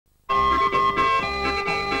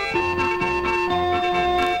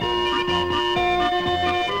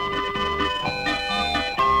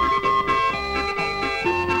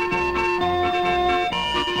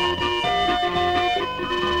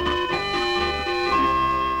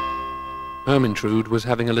Ermintrude was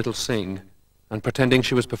having a little sing and pretending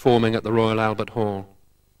she was performing at the Royal Albert Hall.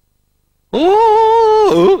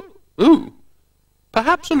 Oh! Ooh!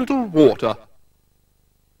 Perhaps a little water.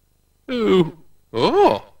 Ooh!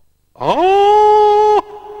 Oh!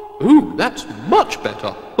 Oh! Ooh, that's much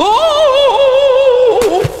better. Oh!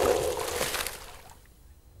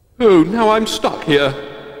 Oh, now I'm stuck here.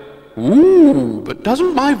 Ooh, but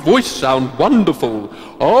doesn't my voice sound wonderful?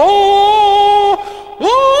 Oh!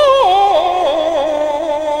 Oh!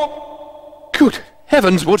 Good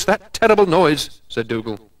heavens, what's that terrible noise? Said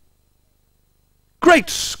Dougal. Great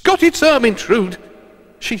Scott, it's Ermintrude!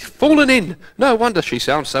 She's fallen in. No wonder she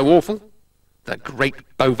sounds so awful. The great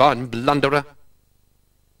bovine blunderer.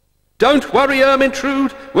 Don't worry,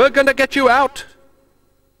 Ermintrude. We're going to get you out.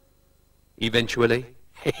 Eventually.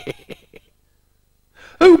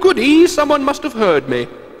 Oh, goody, someone must have heard me.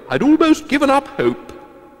 I'd almost given up hope.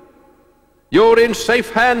 You're in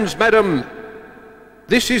safe hands, madam.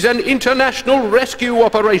 This is an international rescue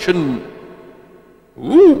operation.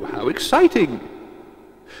 Ooh, how exciting.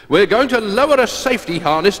 We're going to lower a safety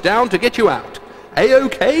harness down to get you out.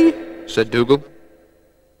 A-OK? Said Dougal.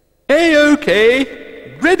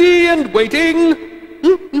 A-OK. Ready and waiting.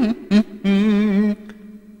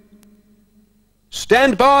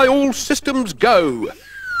 Stand by, all systems go.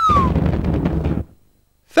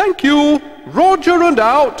 Thank you. Roger and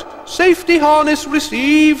out. Safety harness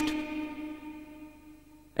received.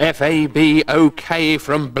 F-A-B-OK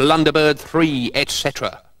from Blunderbird 3,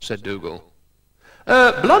 etc., said Dougal.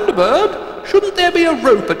 Blunderbird, shouldn't there be a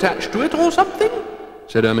rope attached to it or something?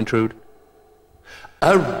 Said Ermintrude.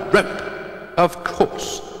 A rope, of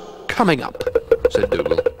course. Coming up, said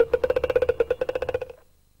Dougal.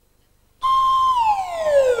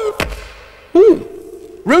 Ooh,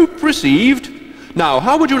 rope received. Now,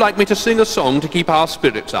 how would you like me to sing a song to keep our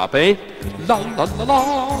spirits up, eh? La la la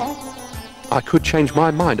la. I could change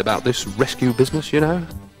my mind about this rescue business, you know,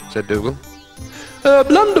 said Dougal.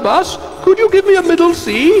 Blunderbuss, could you give me a middle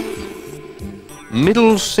C?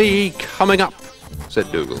 Middle C coming up,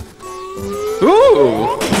 said Dougal.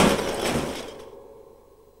 Ooh!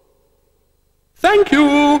 Thank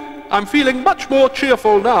you! I'm feeling much more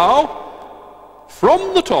cheerful now.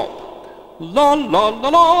 From the top. La la la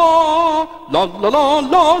la, la la la la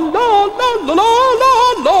la la la la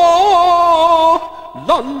la,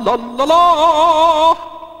 la la la la.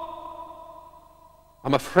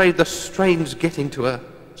 I'm afraid the strain's getting to her,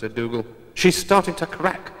 said Dougal. She's starting to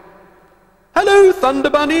crack. Hello, Thunder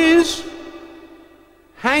Bunnies.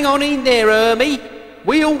 Hang on in there, Ermy.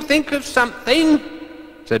 We'll think of something,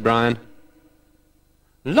 said Brian.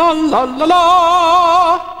 La la la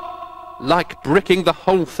la. Like bricking the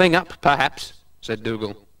whole thing up, perhaps, said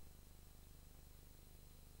Dougal.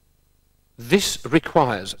 This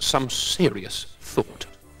requires some serious thought.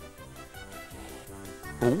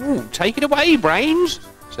 Ooh, take it away, Brains,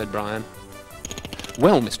 said Brian.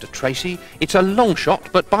 Well, Mr. Tracy, it's a long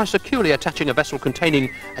shot, but by securely attaching a vessel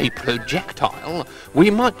containing a projectile,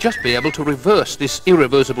 we might just be able to reverse this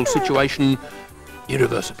irreversible situation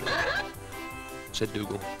irreversibly, said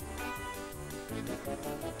Dougal.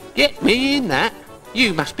 Get me in that?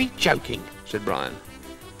 You must be joking, said Brian.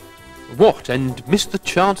 What, and miss the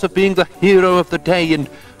chance of being the hero of the day and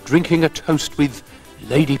drinking a toast with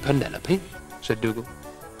Lady Penelope? Said Dougal.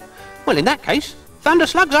 Well, in that case,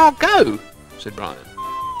 Thunderslugs, I'll go, said Brian.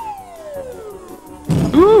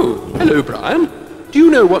 Ooh, hello, Brian. Do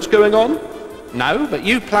you know what's going on? No, but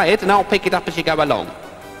you play it and I'll pick it up as you go along.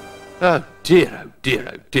 Oh dear, oh dear,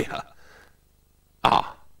 oh dear.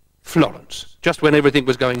 Ah, Florence, just when everything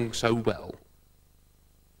was going so well.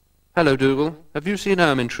 Hello, Dougal. Have you seen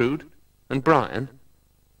Ermintrude? And Brian?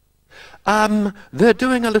 They're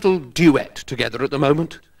doing a little duet together at the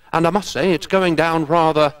moment, and I must say it's going down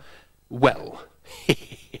rather well.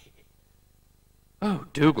 Oh,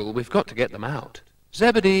 Dougal, we've got to get them out.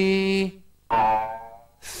 Zebedee!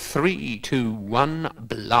 3, 2, 1,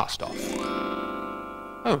 blast off.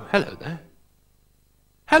 Oh, hello there.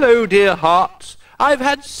 Hello, dear hearts. I've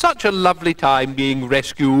had such a lovely time being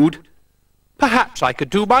rescued. Perhaps I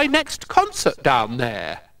could do my next concert down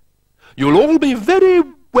there. You'll all be very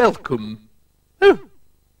welcome. Oh,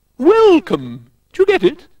 welcome. Do you get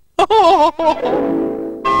it?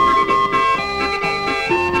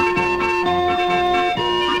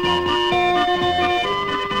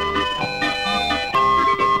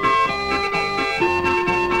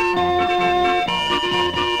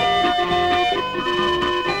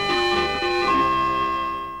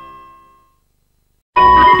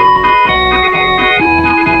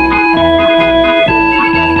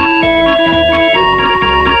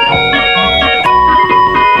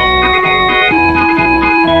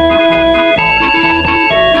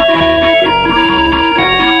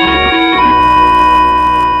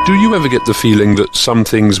 ever get the feeling that some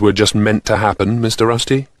things were just meant to happen, Mr.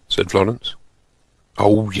 Rusty?" said Florence.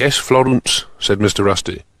 "Oh, yes, Florence," said Mr.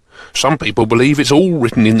 Rusty. "Some people believe it's all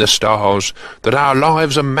written in the stars, that our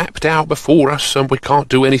lives are mapped out before us and we can't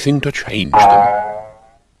do anything to change them."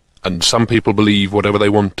 "And some people believe whatever they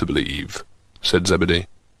want to believe," said Zebedee.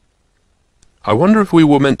 "I wonder if we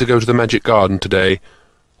were meant to go to the Magic Garden today,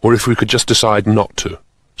 or if we could just decide not to,"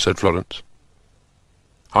 said Florence.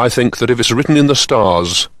 "I think that if it's written in the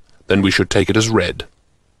stars, then we should take it as read,"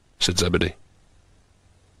 said Zebedee.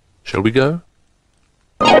 "Shall we go?"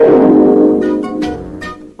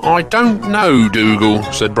 "I don't know, Dougal,"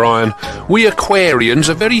 said Brian. "We Aquarians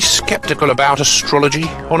are very sceptical about astrology,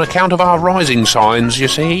 on account of our rising signs, you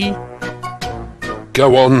see."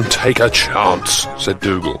 "Go on, take a chance," said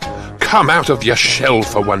Dougal. "Come out of your shell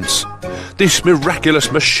for once. This miraculous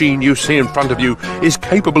machine you see in front of you is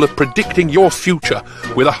capable of predicting your future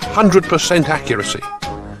with 100% accuracy.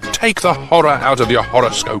 Take the horror out of your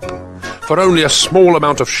horoscope. For only a small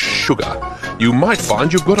amount of sugar, you might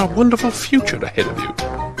find you've got a wonderful future ahead of you.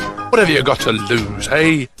 What have you got to lose,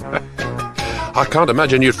 eh? I can't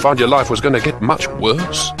imagine you'd find your life was going to get much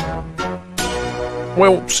worse."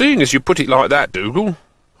 "Well, seeing as you put it like that, Dougal,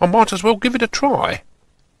 I might as well give it a try."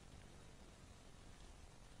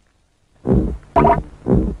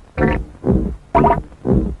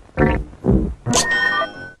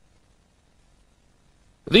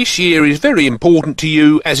 "This year is very important to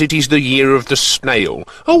you, as it is the year of the snail."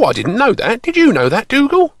 "Oh, I didn't know that. Did you know that,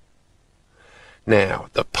 Dougal?" "Now,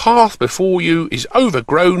 the path before you is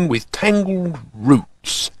overgrown with tangled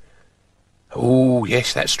roots." "Oh,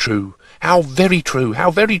 yes, that's true. How very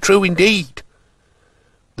true indeed."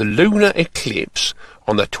 "The lunar eclipse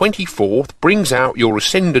on the 24th brings out your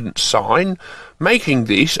ascendant sign, making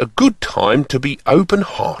this a good time to be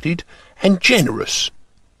open-hearted and generous,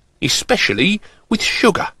 especially with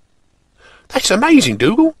sugar." "That's amazing,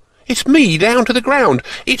 Dougal. It's me down to the ground.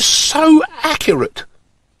 It's so accurate."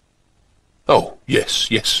 "Oh, yes,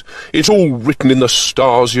 it's all written in the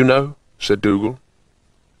stars, you know," said Dougal.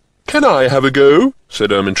 "Can I have a go?"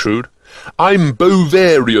 said Ermintrude. "I'm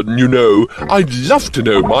Bovarian, you know. I'd love to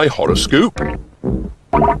know my horoscope."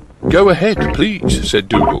 "Go ahead, please," said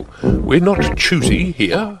Dougal. "We're not choosy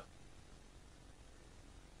here."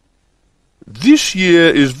 "This year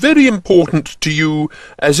is very important to you,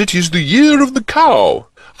 as it is the year of the cow."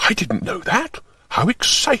 "I didn't know that. How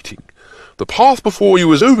exciting! The path before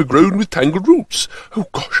you is overgrown with tangled roots." "Oh,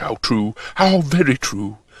 gosh, how true! How very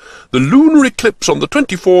true! The lunar eclipse on the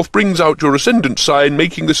 24th brings out your ascendant sign,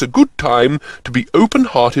 making this a good time to be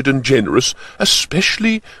open-hearted and generous,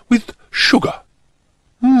 especially with sugar."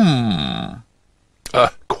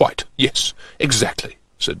 Quite, yes, exactly,"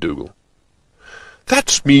 said Dougal.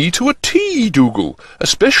 "That's me to a T, Dougal,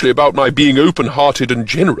 especially about my being open-hearted and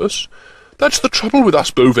generous. That's the trouble with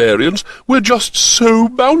us Bovarians. We're just so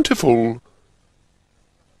bountiful."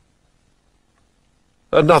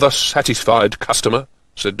 "Another satisfied customer,"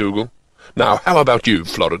 said Dougal. "Now, how about you,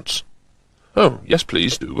 Florence?" "Oh, yes,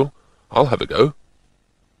 please, Dougal. I'll have a go."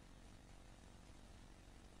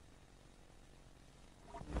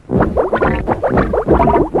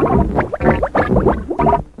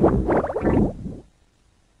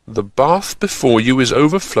 "The bath before you is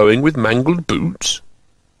overflowing with mangled boots?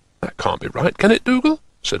 That can't be right, can it, Dougal?"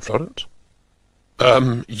 said Florence.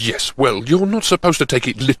 Yes, well, you're not supposed to take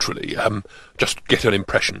it literally. Just get an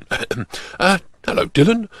impression. Hello,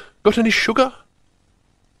 Dylan. Got any sugar?"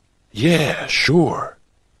 "Yeah, sure."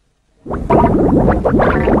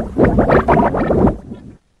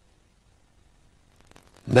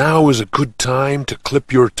 "Now is a good time to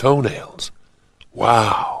clip your toenails.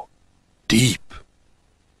 Wow, deep."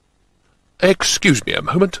 "Excuse me a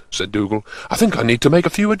moment," said Dougal. "I think I need to make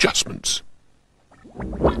a few adjustments."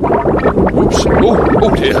 "Whoops.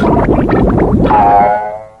 Oh dear."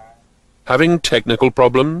 "Having technical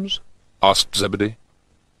problems?" asked Zebedee.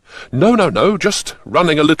 No, just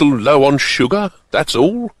running a little low on sugar, that's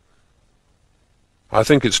all." "I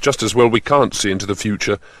think it's just as well we can't see into the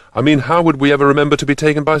future. I mean, how would we ever remember to be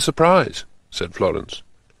taken by surprise?" said Florence.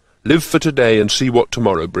 "Live for today and see what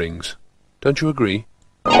tomorrow brings. Don't you agree?"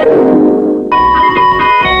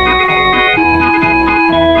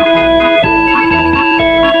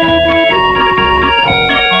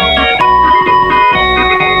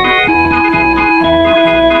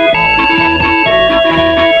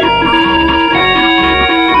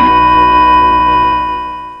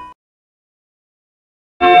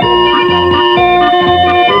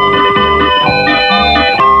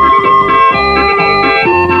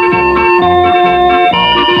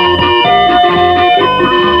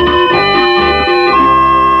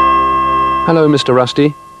 "Hello, Mr.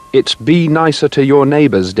 Rusty," It's Be Nicer to Your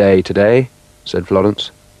Neighbours Day today, said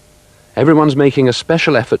Florence. Everyone's making a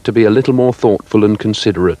special effort to be a little more thoughtful and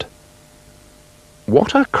considerate.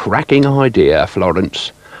 What a cracking idea,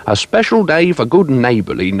 Florence. A special day for good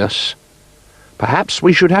neighbourliness. Perhaps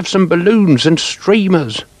we should have some balloons and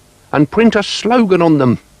streamers and print a slogan on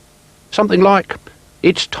them. Something like,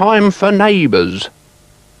 "It's time for neighbours."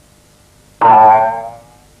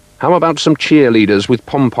 How about some cheerleaders with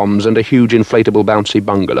pom-poms and a huge inflatable bouncy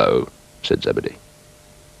bungalow, said Zebedee.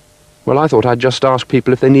 Well, I thought I'd just ask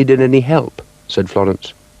people if they needed any help, said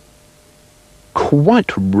Florence.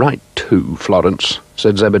 Quite right too, Florence,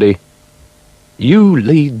 said Zebedee. You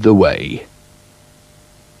lead the way.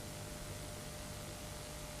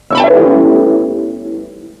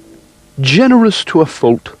 Generous to a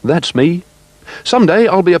fault, that's me. Someday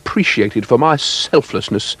I'll be appreciated for my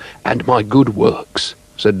selflessness and my good works,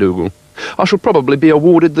 said Dougal. I shall probably be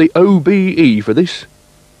awarded the OBE for this.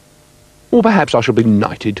 Or perhaps I shall be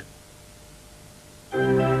knighted.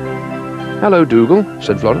 Hello, Dougal,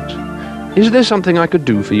 said Florence. Is there something I could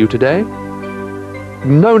do for you today?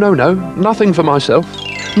 No, nothing for myself.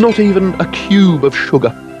 Not even a cube of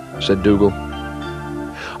sugar, said Dougal.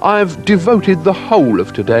 I've devoted the whole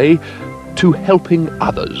of today to helping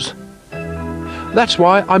others. That's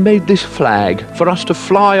why I made this flag for us to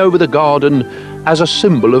fly over the garden as a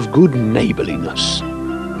symbol of good neighbourliness.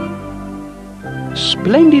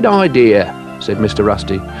 Splendid idea, said Mr.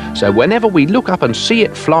 Rusty. So whenever we look up and see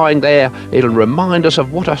it flying there, it'll remind us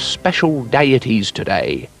of what a special day it is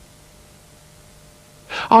today.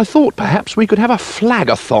 I thought perhaps we could have a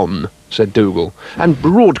flag-a-thon, said Dougal, and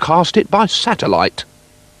broadcast it by satellite.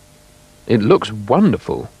 It looks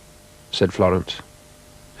wonderful, said Florence.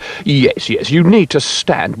 Yes, you need to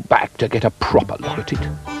stand back to get a proper look at it.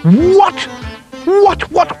 What?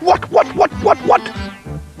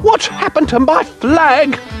 What's happened to my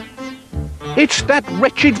flag? It's that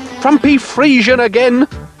wretched frumpy Frisian again.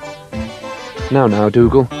 Now,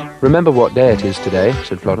 Dougal, remember what day it is today,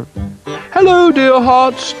 said Florence. Hello, dear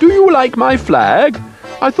hearts, do you like my flag?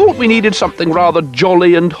 I thought we needed something rather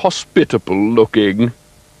jolly and hospitable looking.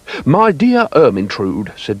 My dear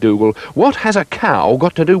Ermintrude, said Dougal, what has a cow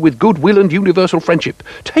got to do with goodwill and universal friendship?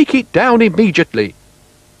 Take it down immediately.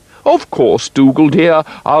 Of course, Dougal, dear,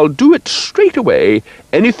 I'll do it straight away.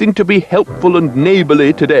 Anything to be helpful and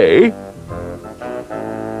neighbourly today.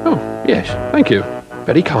 Oh, yes, thank you.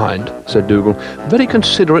 Very kind, said Dougal. Very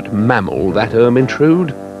considerate mammal, that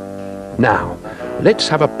Ermintrude. Now, let's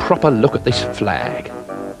have a proper look at this flag.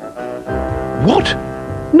 What?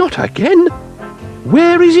 Not again?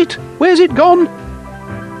 Where is it? Where's it gone?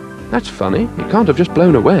 That's funny. It can't have just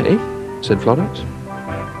blown away, said Florence.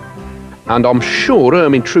 And I'm sure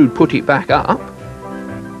Ermintrude put it back up.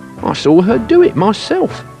 I saw her do it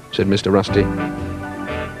myself, said Mr. Rusty.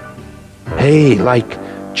 Hey,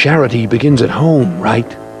 charity begins at home,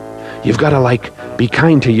 right? You've got to, be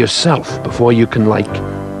kind to yourself before you can,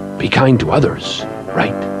 be kind to others,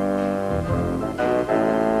 right?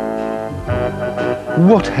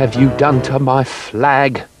 What have you done to my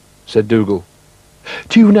flag? Said Dougal.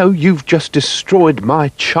 Do you know you've just destroyed my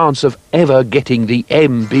chance of ever getting the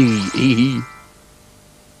MBE?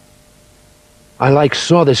 I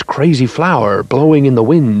saw this crazy flower blowing in the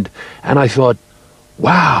wind, and I thought,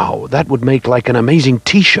 wow, that would make an amazing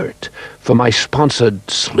t-shirt for my sponsored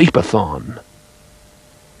sleepathon.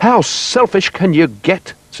 How selfish can you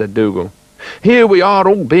get? Said Dougal. Here we are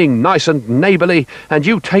all being nice and neighbourly, and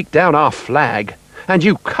you take down our flag, and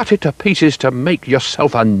you cut it to pieces to make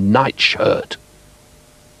yourself a nightshirt.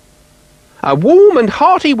 A warm and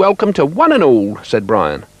hearty welcome to one and all, said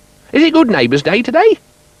Brian. Is it Good Neighbours' Day today?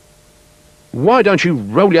 Why don't you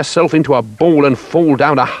roll yourself into a ball and fall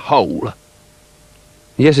down a hole?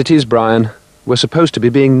 Yes, it is, Brian. We're supposed to be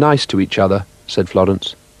being nice to each other, said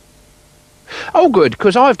Florence. Oh, good,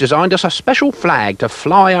 'cause I've designed us a special flag to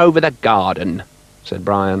fly over the garden, said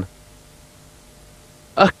Brian.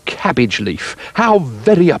 A cabbage leaf. How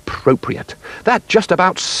very appropriate. That just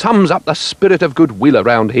about sums up the spirit of goodwill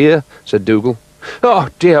around here, said Dougal. Oh,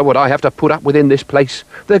 dear, what I have to put up with in this place.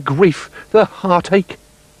 The grief, the heartache.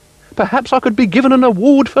 Perhaps I could be given an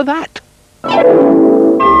award for that.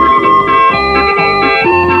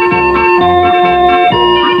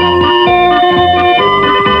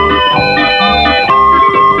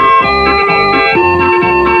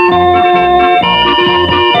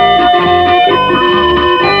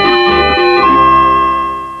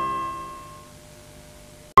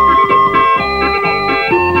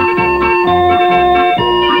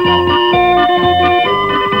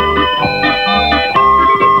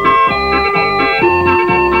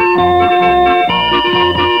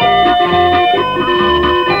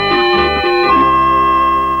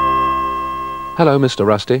 Hello, Mr.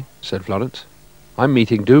 Rusty, said Florence. I'm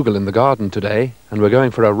meeting Dougal in the garden today, and we're going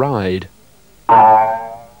for a ride.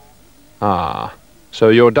 Ah, so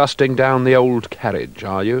you're dusting down the old carriage,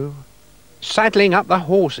 are you? Saddling up the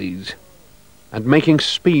horses, and making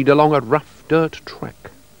speed along a rough dirt track.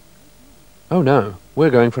 Oh no, we're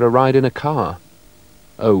going for a ride in a car.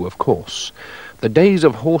 Oh, of course. The days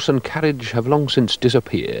of horse and carriage have long since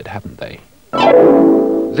disappeared, haven't they?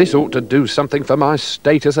 This ought to do something for my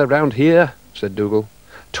status around here, said Dougal.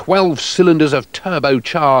 12 cylinders of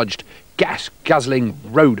turbocharged, gas-guzzling,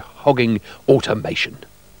 road-hogging automation.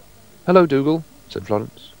 Hello, Dougal, said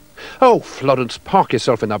Florence. Oh, Florence, park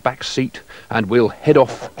yourself in the back seat, and we'll head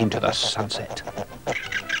off into the sunset.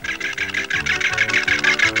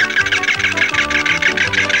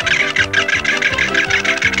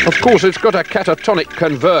 Of course, it's got a catatonic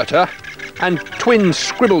converter and twin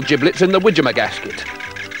scribble giblets in the widgemer gasket.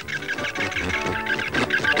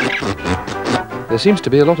 There seems to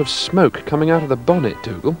be a lot of smoke coming out of the bonnet,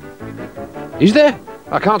 Dougal. Is there?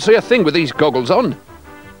 I can't see a thing with these goggles on.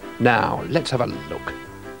 Now, let's have a look.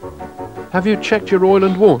 Have you checked your oil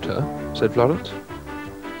and water? Said Florence.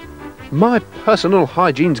 My personal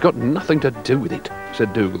hygiene's got nothing to do with it,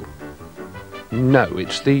 said Dougal. No,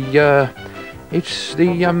 it's the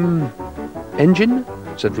engine,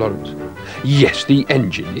 said Florence. Yes, the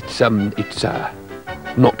engine. It's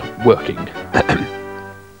not working.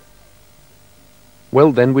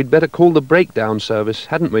 Well, then, we'd better call the breakdown service,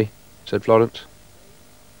 hadn't we? Said Florence.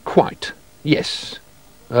 Quite, yes.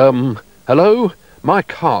 Hello? My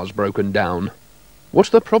car's broken down. What's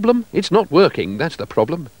the problem? It's not working, that's the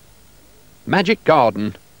problem. Magic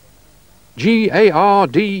Garden.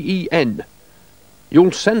 Garden.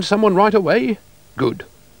 You'll send someone right away? Good.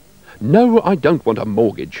 No, I don't want a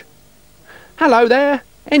mortgage. Hello there.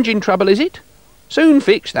 Engine trouble, is it? Soon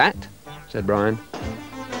fix that, said Brian.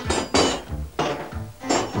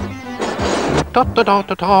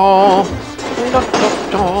 Da-da-da-da-da.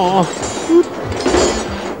 Da-da-da.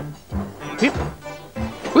 Yep.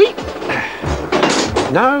 Whee!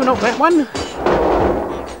 No, not that one.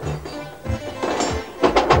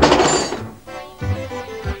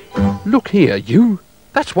 Look here, you.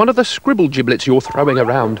 That's one of the scribble giblets you're throwing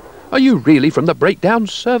around. Are you really from the breakdown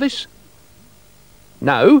service?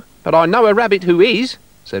 No, but I know a rabbit who is,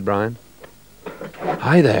 said Brian.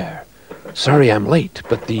 Hi there. Sorry I'm late,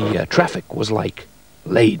 but the traffic was,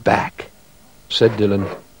 laid back, said Dylan.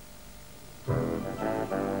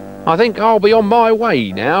 I think I'll be on my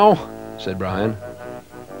way now, said Brian.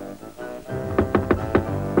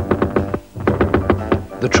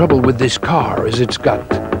 The trouble with this car is it's got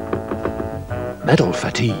metal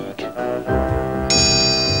fatigue.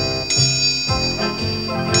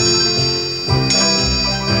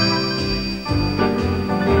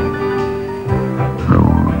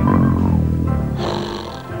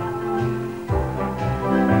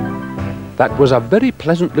 That was a very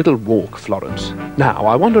pleasant little walk, Florence. Now,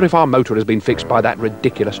 I wonder if our motor has been fixed by that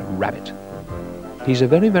ridiculous rabbit. He's a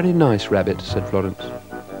very, very nice rabbit, said Florence.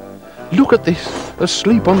 Look at this,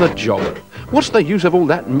 asleep on the job. What's the use of all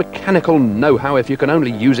that mechanical know-how if you can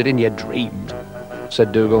only use it in your dreams?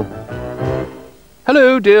 Said Dougal.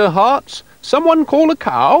 Hello, dear hearts. Someone call a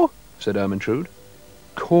cow, said Ermintrude.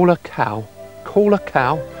 Call a cow? Call a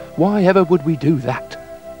cow? Why ever would we do that?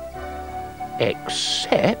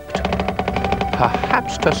 Except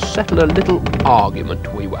perhaps to settle a little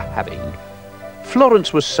argument we were having.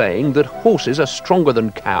 Florence was saying that horses are stronger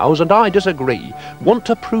than cows, and I disagree. Want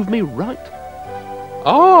to prove me right?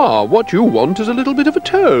 Ah, what you want is a little bit of a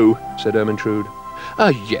tow, said Ermintrude.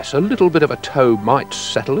 Yes, a little bit of a tow might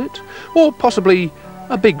settle it, or possibly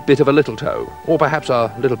a big bit of a little toe, or perhaps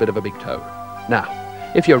a little bit of a big toe. Now,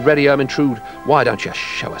 if you're ready, Ermintrude, why don't you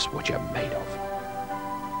show us what you're made of?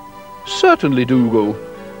 Certainly, Dougal.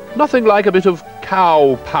 Nothing like a bit of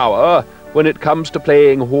cow power when it comes to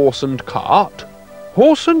playing horse and cart.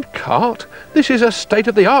 Horse and cart? This is a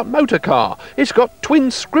state-of-the-art motor car. It's got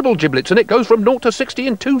twin scribble giblets and it goes from 0 to 60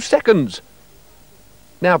 in 2 seconds.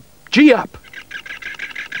 Now, gee up!